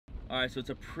All right, so it's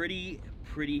a pretty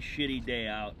shitty day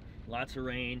out. Lots of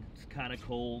rain, it's kind of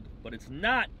cold, but it's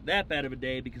not that bad of a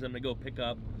day because I'm gonna go pick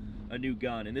up a new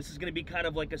gun. And this is gonna be kind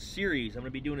of like a series. I'm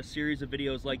gonna be doing a series of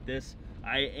videos like this.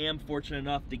 I am fortunate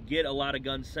enough to get a lot of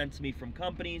guns sent to me from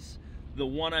companies. The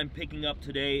one I'm picking up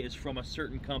today is from a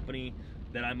certain company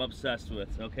that I'm obsessed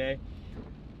with, okay?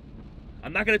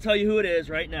 I'm not gonna tell you who it is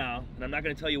right now, and I'm not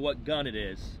gonna tell you what gun it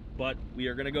is, but we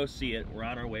are gonna go see it. We're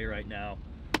on our way right now.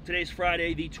 Today's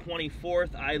Friday the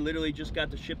 24th. I literally just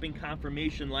got the shipping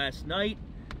confirmation last night,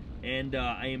 and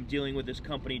I am dealing with this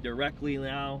company directly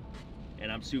now,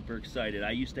 and I'm super excited. I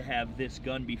used to have this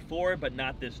gun before, but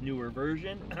not this newer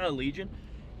version, Legion,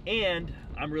 and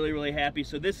I'm really happy.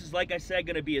 So this is, like I said,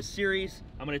 gonna be a series.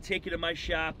 I'm gonna take you to my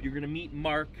shop. You're gonna meet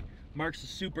Mark. Mark's a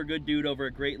super good dude over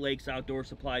at Great Lakes Outdoor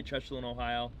Supply, Chesterland,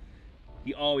 Ohio.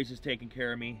 He always is taking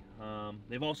care of me.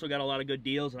 They've also got a lot of good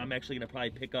deals, and I'm actually gonna probably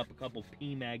pick up a couple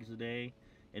P-mags a day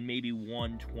and maybe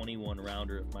one 21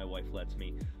 rounder if my wife lets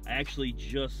me. I actually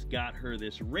just got her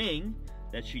this ring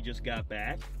that she just got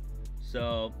back.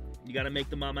 So you gotta make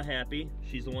the mama happy.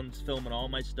 She's the one that's filming all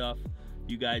my stuff.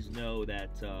 You guys know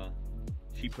that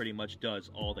she pretty much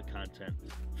does all the content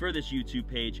for this YouTube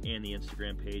page and the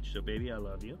Instagram page. So baby, I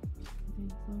love you.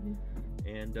 Thanks, love you.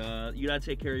 And you gotta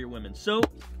take care of your women. So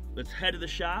let's head to the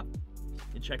shop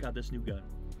and check out this new gun.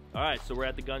 All right, so we're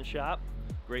at the gun shop,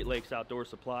 Great Lakes Outdoor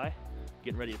Supply,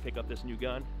 getting ready to pick up this new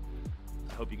gun.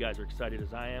 I hope you guys are excited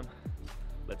as I am.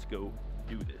 Let's go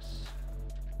do this.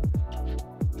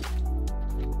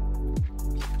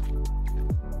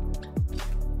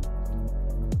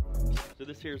 So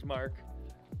this here's Mark.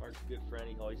 Mark's a good friend.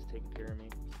 He's always taking care of me.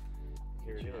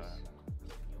 Here it is.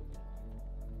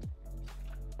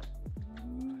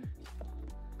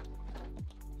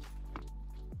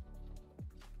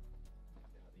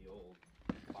 The old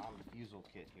bomb defusal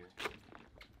kit here.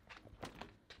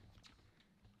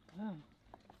 Oh.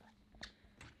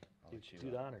 Do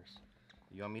the honors.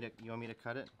 You want me to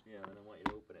cut it? Yeah, and I want you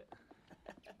to open it.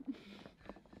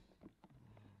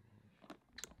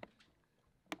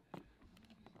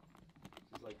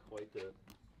 This is like quite the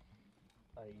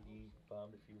IED bomb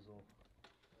defusal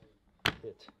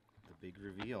kit. The big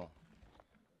reveal.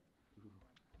 SIG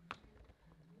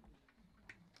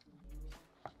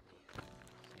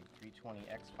P320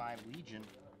 X5 Legion.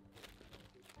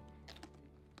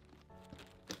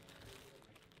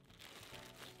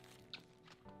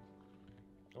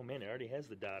 Oh man, it already has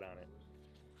the dot on it.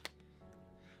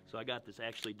 So I got this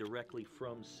actually directly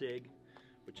from SIG,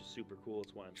 which is super cool.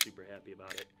 It's why I'm super happy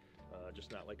about it.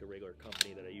 Just not like a regular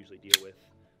company that I usually deal with.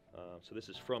 So this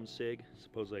is from SIG.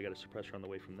 Supposedly I got a suppressor on the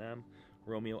way from them.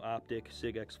 Romeo Optic,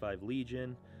 SIG X5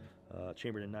 Legion,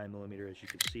 chambered in 9mm as you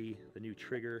can see. The new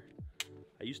trigger.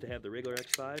 I used to have the regular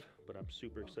X5, but I'm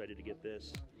super excited to get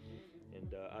this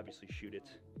and obviously shoot it.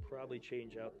 Probably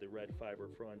change out the red fiber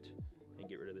front and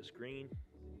get rid of this green.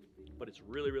 But it's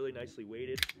really nicely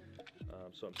weighted,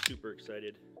 so I'm super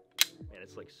excited. Man,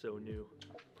 it's like so new.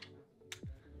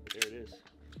 There it is.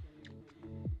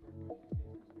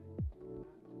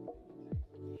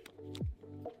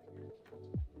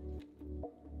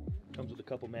 Comes with a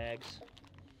couple mags.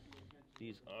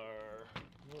 These are,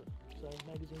 what size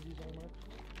magazines these are, Mark?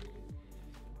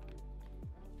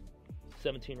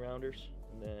 17 rounders,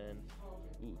 and then,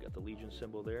 ooh, got the Legion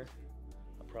symbol there.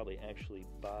 I'll probably actually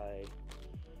buy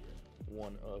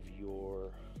one of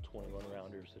your 21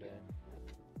 rounders today.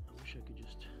 I wish I could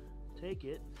just take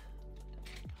it.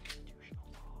 Constitutional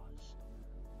laws.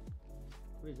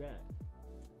 What is that?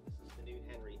 This is the new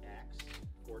Henry Axe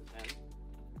 410.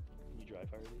 Can you dry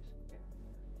fire these? Yeah.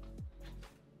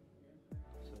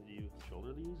 So do you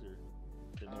shoulder these, or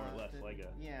is it more or less like a?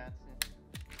 Yeah, it's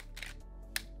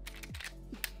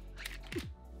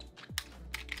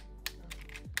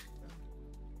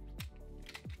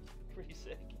Pretty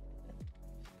sick.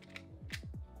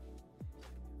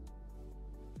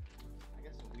 I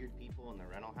got some weird people in the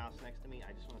rental house next to me.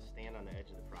 I just want to stand on the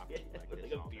edge of the property like With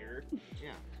this like all a day. beer.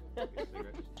 Yeah. Like a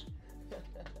cigarette.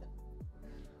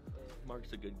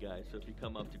 Mark's a good guy, so if you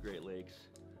come up to Great Lakes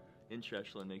in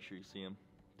Chesterland, make sure you see him.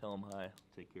 Tell him hi.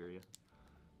 Take care of you.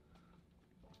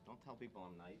 Don't tell people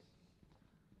I'm nice.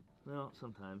 Well,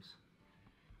 sometimes.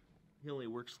 He only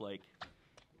works like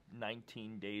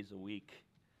 19 days a week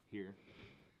here.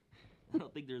 I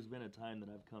don't think there's been a time that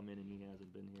I've come in and he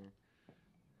hasn't been here.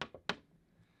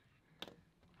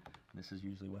 This is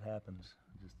usually what happens.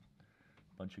 Just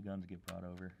a bunch of guns get brought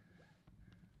over.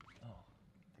 Oh,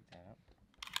 Pick that up.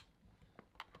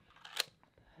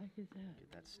 Heck is that?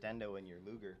 Get that stendo in your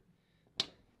Luger.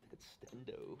 that's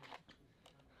stendo.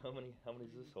 How many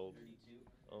does this hold? 32.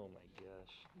 Oh my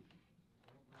gosh.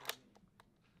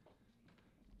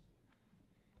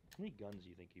 How many guns do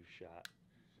you think you've shot?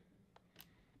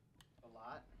 A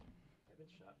lot. I've been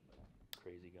shot by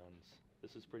crazy guns.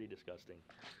 This is pretty disgusting.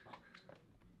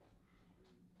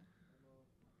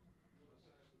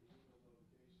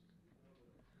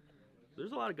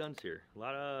 There's a lot of guns here. A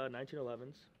lot of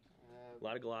 1911s, a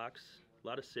lot of Glocks, a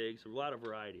lot of SIGs, a lot of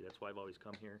variety. That's why I've always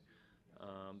come here.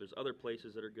 There's other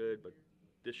places that are good, but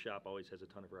this shop always has a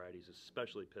ton of varieties,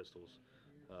 especially pistols.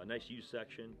 Nice used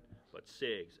section, but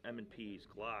SIGs, M&Ps,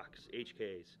 Glocks,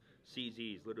 HKs,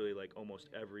 CZs, literally like almost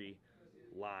every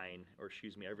line, or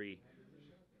excuse me, every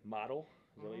model,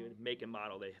 make and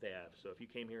model they have. So if you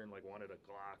came here and like wanted a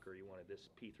Glock, or you wanted this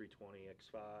P320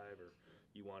 X5, or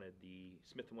you wanted the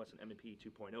Smith & Wesson M&P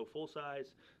 2.0 full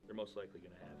size, they're most likely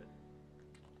going to have it.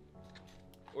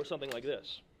 Or something like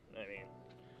this. I mean,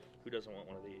 who doesn't want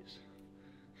one of these?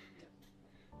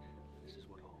 This is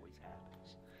what always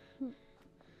happens.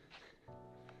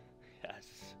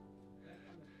 Yes.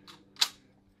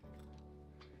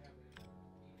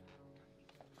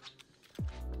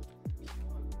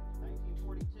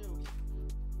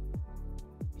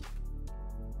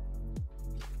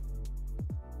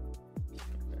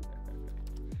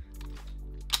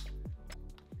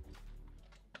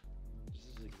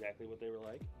 Exactly what they were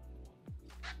like.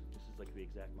 This is like the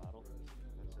exact model.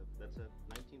 That's a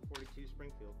 1942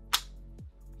 Springfield.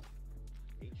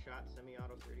 8-shot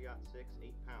semi-auto 30-06,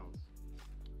 8 pounds.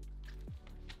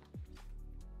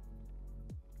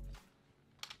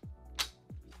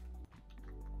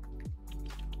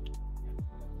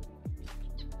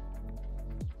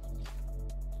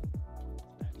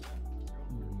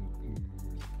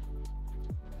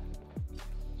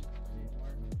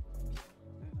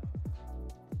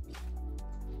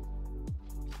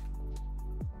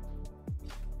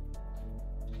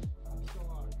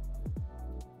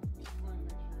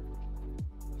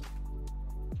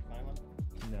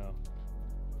 No.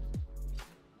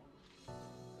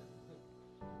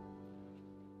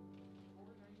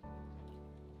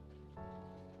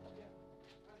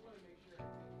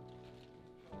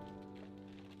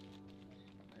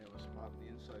 I have a spot on the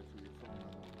inside for your phone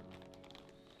number.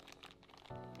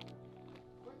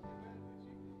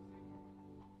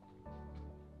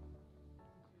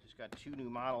 Just got 2 new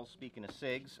models, speaking of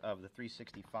SIGs, of the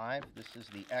 365. This is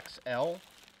the XL,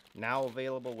 now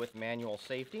available with manual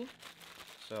safety.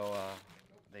 So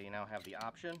they now have the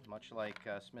option, much like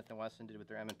Smith & Wesson did with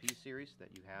their M&P series, that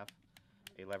you have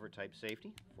a lever type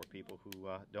safety for people who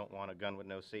don't want a gun with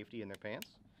no safety in their pants.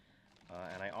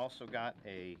 And I also got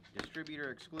a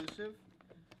distributor exclusive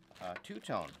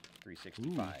 2-tone 365.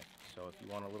 Ooh. So if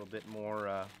you want a little bit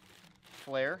more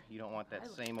flair, you don't want that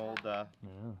same old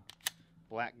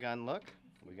black gun look,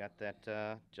 we got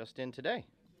that just in today.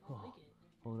 Oh.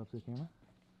 Hold it up to the camera.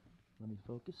 Let me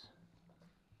focus.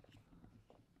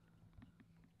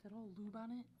 Is that all lube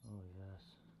on it? Oh yes.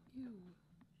 Ew.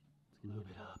 Let's lube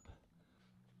it up.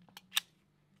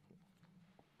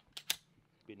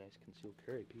 Be a nice concealed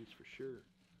carry piece for sure.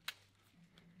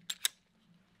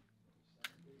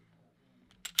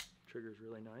 Trigger's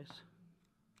really nice.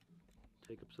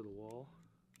 Take up to the wall.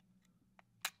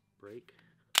 Brake.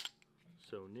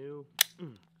 So new.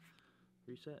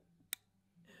 Reset.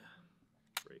 Yeah.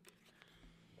 Brake.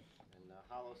 And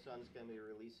Hollow Sun's going to be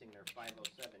releasing their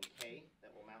 507K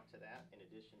that will mount to that, in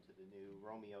addition to the new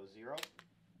Romeo Zero.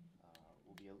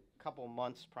 Will be a couple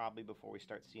months probably before we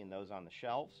start seeing those on the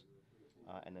shelves.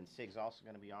 And then SIG's also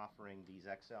going to be offering these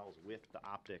XLs with the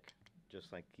optic,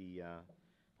 just like the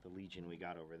Legion we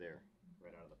got over there,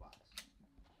 right out of the box.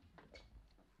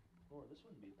 Oh, this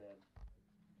wouldn't be bad.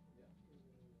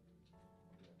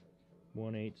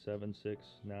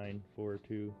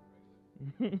 1876942.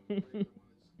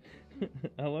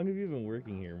 How long have you been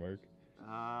working here, Mark?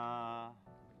 I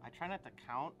try not to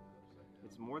count.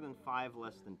 It's more than 5,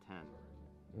 less than 10.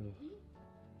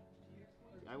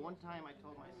 One time I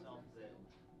told myself that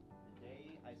the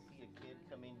day I see a kid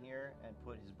come in here and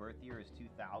put his birth year as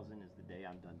 2000 is the day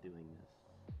I'm done doing this.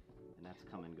 And that's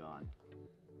come and gone.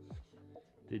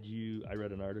 Did you, I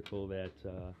read an article that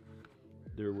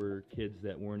there were kids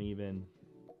that weren't even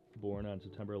born on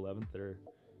September 11th that are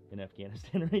in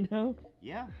Afghanistan right now?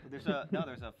 Yeah, there's a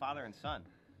father and son.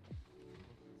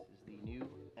 This is the new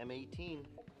M18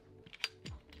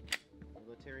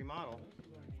 military model.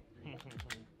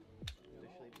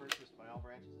 Officially purchased by all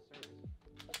branches of service.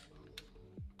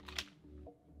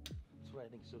 That's what I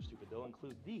think is so stupid. They'll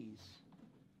include these,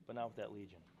 but not with that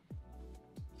Legion.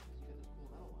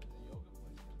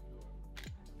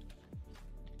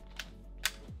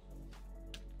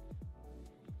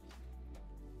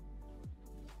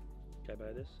 Can I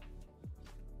buy this,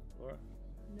 Laura?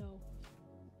 No.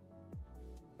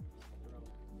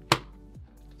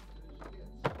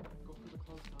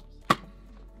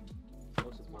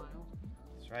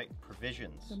 right,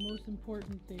 provisions. The most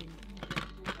important thing,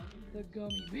 the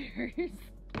gummy bears.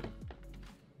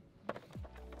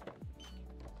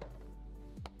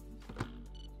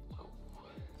 How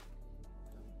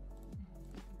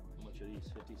much are these?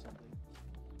 50 something?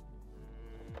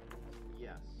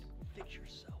 Yes. Fix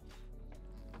yourself.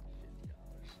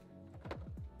 $50.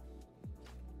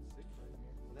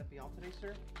 Will that be all today,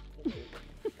 sir?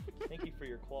 Thank you for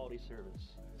your quality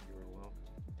service. You're welcome.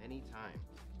 Anytime.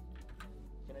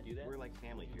 Can I do that? We're like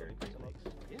family You here let at me Great put Lakes.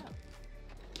 some up? Yeah.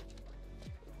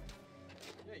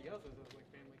 Yeah, yours is like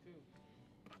family too.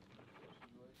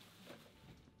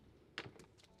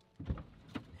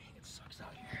 Dang, it sucks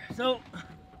out here. So,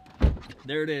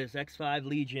 there it is, X5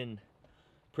 Legion.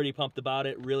 Pretty pumped about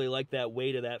it. Really like that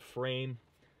weight of that frame.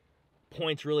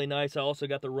 Point's really nice. I also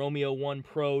got the Romeo 1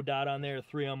 Pro dot on there,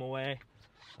 3 MOA.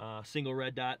 Single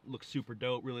red dot, looks super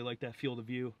dope. Really like that field of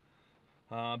view.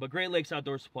 But Great Lakes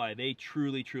Outdoor Supply, they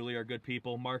truly, truly are good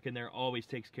people. Mark in there always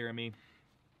takes care of me.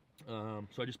 So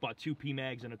I just bought 2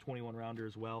 P-Mags and a 21 rounder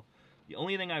as well. The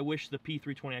only thing I wish the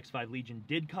P320 X5 Legion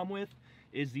did come with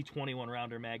is the 21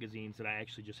 rounder magazines that I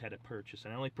actually just had to purchase.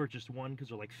 And I only purchased one because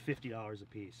they're like $50 a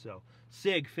piece. So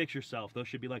SIG, fix yourself. Those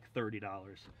should be like $30.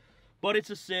 But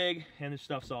it's a SIG, and this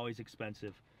stuff's always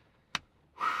expensive.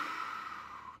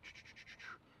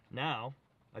 Now,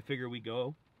 I figure we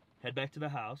go, head back to the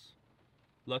house.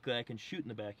 Luckily, I can shoot in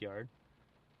the backyard.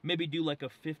 Maybe do like a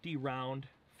 50 round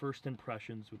first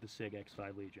impressions with the SIG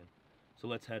X5 Legion. So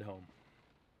let's head home.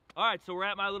 All right, so we're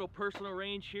at my little personal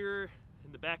range here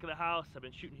in the back of the house. I've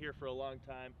been shooting here for a long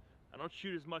time. I don't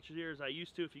shoot as much here as I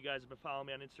used to. If you guys have been following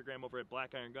me on Instagram over at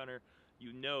blackirongunner,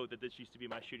 you know that this used to be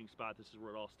my shooting spot. This is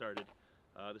where it all started.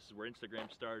 This is where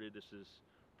Instagram started. This is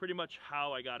pretty much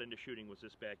how I got into shooting, was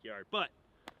this backyard. But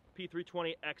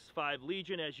P320 X5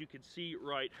 Legion, as you can see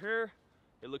right here,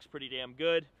 it looks pretty damn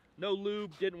good. No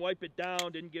lube, didn't wipe it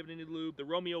down, didn't give it any lube. The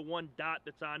Romeo 1 dot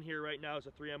that's on here right now is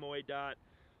a 3 MOA dot.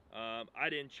 I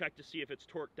didn't check to see if it's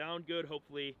torqued down good.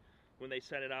 Hopefully when they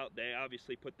send it out, they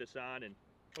obviously put this on, and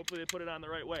hopefully they put it on the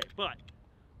right way. But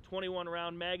 21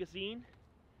 round magazine,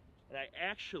 and I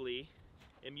actually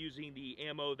am using the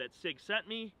ammo that SIG sent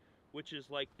me, which is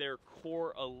like their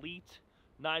Core Elite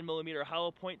 9mm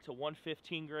hollow point to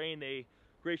 115 grain. They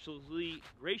graciously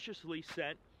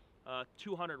sent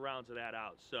 200 rounds of that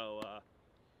out. So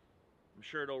I'm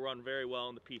sure it'll run very well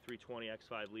in the P320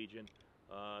 X5 Legion.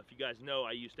 If you guys know,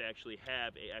 I used to actually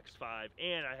have a X5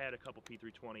 and I had a couple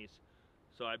P320s.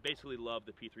 So I basically love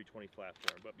the P320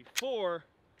 platform. But before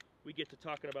we get to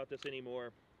talking about this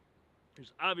anymore,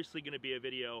 there's obviously going to be a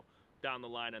video down the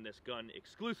line on this gun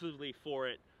exclusively for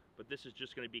it. But this is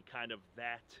just going to be kind of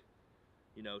that,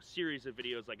 you know, series of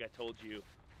videos like I told you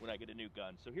when I get a new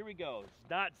gun. So here we go. It's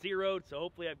not zeroed, so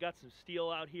hopefully I've got some steel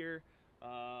out here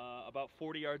about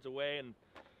 40 yards away, and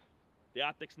the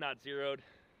optic's not zeroed.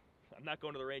 I'm not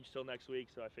going to the range till next week,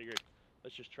 so I figured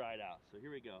let's just try it out. So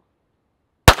here we go.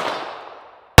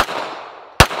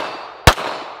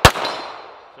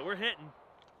 So we're hitting,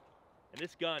 and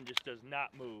this gun just does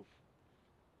not move.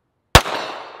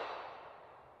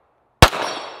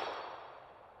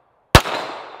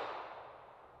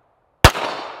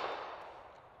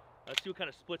 Let's see what kind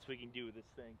of splits we can do with this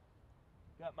thing.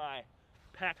 Got my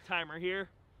pack timer here.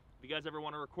 If you guys ever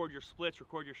want to record your splits,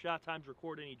 record your shot times,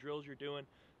 record any drills you're doing,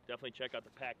 definitely check out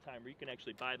the pack timer. You can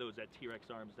actually buy those at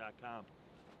trxarms.com.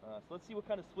 So let's see what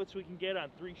kind of splits we can get on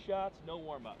 3 shots, no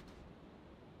warm-up.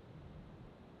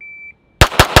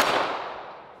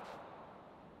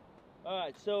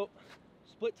 Alright, so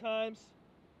split times,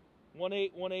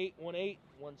 1.8, 1.8, 1.8,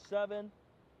 1.7.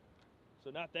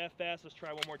 So not that fast. Let's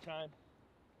try one more time.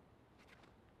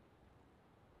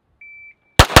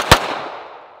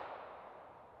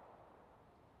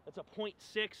 That's a 0.6,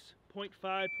 0.5,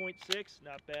 0.6,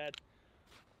 not bad.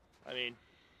 I mean,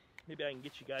 maybe I can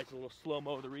get you guys a little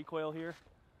slow-mo of the recoil here.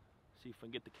 See if I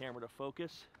can get the camera to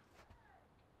focus.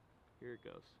 Here it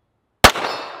goes.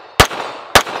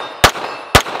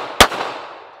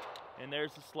 And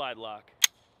there's the slide lock.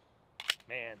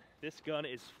 Man, this gun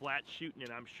is flat shooting,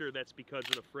 and I'm sure that's because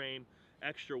of the frame,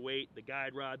 extra weight, the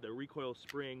guide rod, the recoil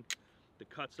spring, the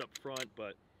cuts up front,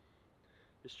 but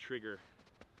this trigger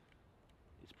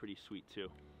is pretty sweet too.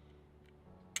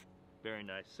 Very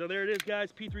nice. So there it is,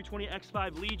 guys. P320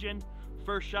 X5 Legion.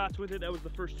 First shots with it. That was the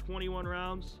first 21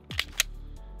 rounds.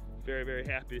 Very, very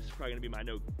happy. This is probably gonna be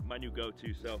my new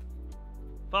go-to. So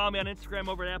follow me on Instagram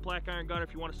over at blackirongunner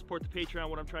if you want to support the Patreon,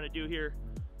 what I'm trying to do here.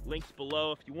 Links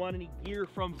below. If you want any gear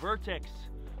from Vertex,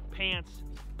 pants,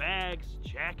 bags,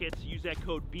 jackets, use that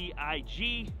code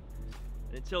BIG.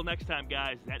 And until next time,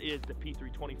 guys, that is the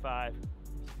P325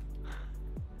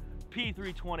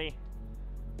 P320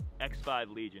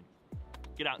 X5 Legion.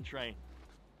 Get out and train.